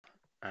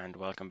and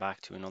welcome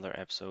back to another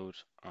episode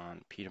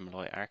on Peter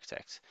Malloy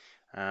Architects.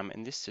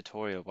 In this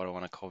tutorial, what I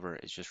want to cover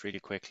is just really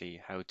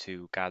quickly how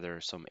to gather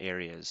some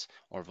areas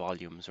or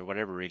volumes or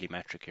whatever really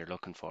metric you're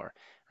looking for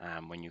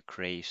when you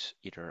create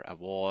either a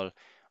wall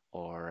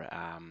or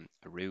a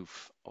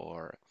roof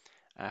or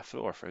a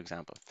floor, for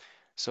example.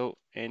 So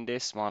in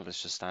this model,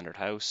 it's just standard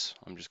house.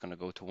 I'm just going to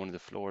go to one of the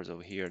floors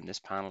over here in this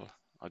panel.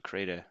 I'll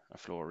create a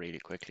floor really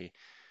quickly.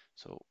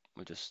 So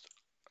we'll just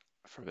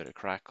for a bit of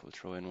crack, we'll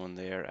throw in one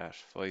there at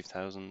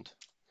 5,000.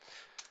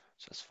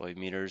 So that's 5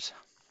 meters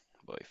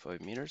by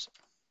 5 meters.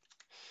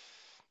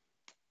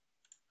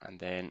 And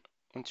then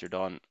once you're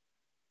done,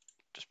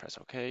 just press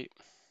OK.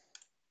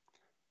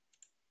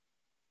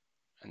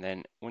 And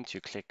then once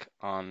you click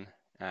on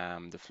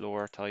the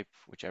floor type,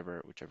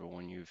 whichever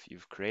one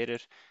you've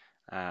created,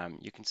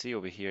 you can see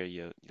over here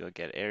you'll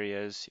get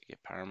areas, you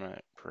get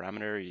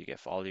parameter, you get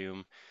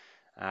volume.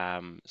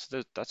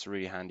 So that's a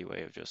really handy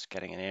way of just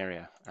getting an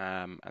area.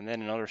 And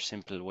then another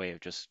simple way of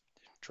just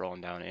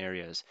drawing down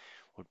areas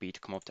would be to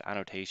come up to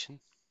annotation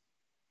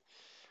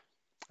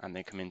and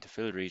then come into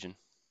fill region.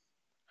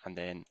 And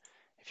then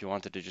if you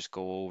wanted to just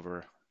go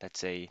over, let's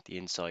say, the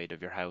inside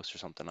of your house or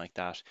something like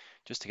that,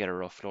 just to get a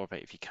rough floor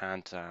plan, if you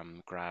can't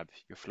grab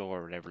your floor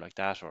or whatever like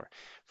that, or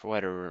for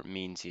whatever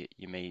means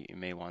you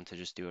may want to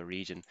just do a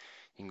region,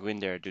 you can go in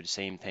there, do the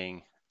same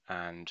thing,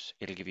 and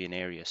it'll give you an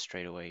area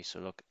straight away. So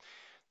look,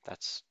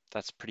 that's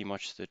pretty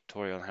much the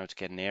tutorial on how to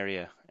get an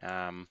area.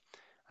 And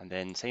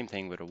then same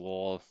thing with a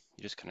wall.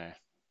 You just kind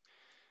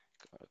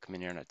of come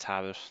in here and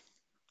tab it.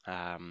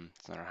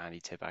 It's another handy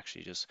tip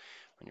actually, just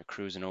when you're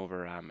cruising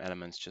over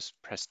elements, just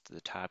press the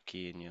tab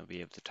key and you'll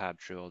be able to tab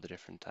through all the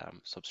different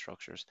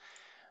substructures.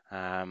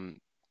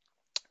 Um,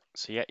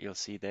 so yeah, you'll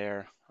see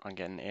there I'm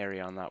getting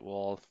area on that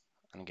wall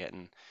and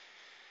getting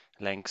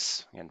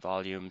lengths, getting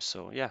volumes.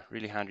 So yeah,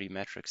 really handy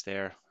metrics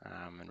there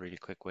and really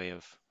quick way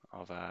of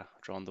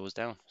drawing those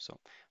down. So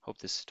hope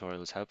this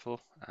tutorial is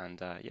helpful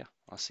and yeah,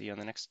 I'll see you on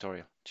the next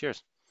tutorial.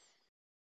 Cheers.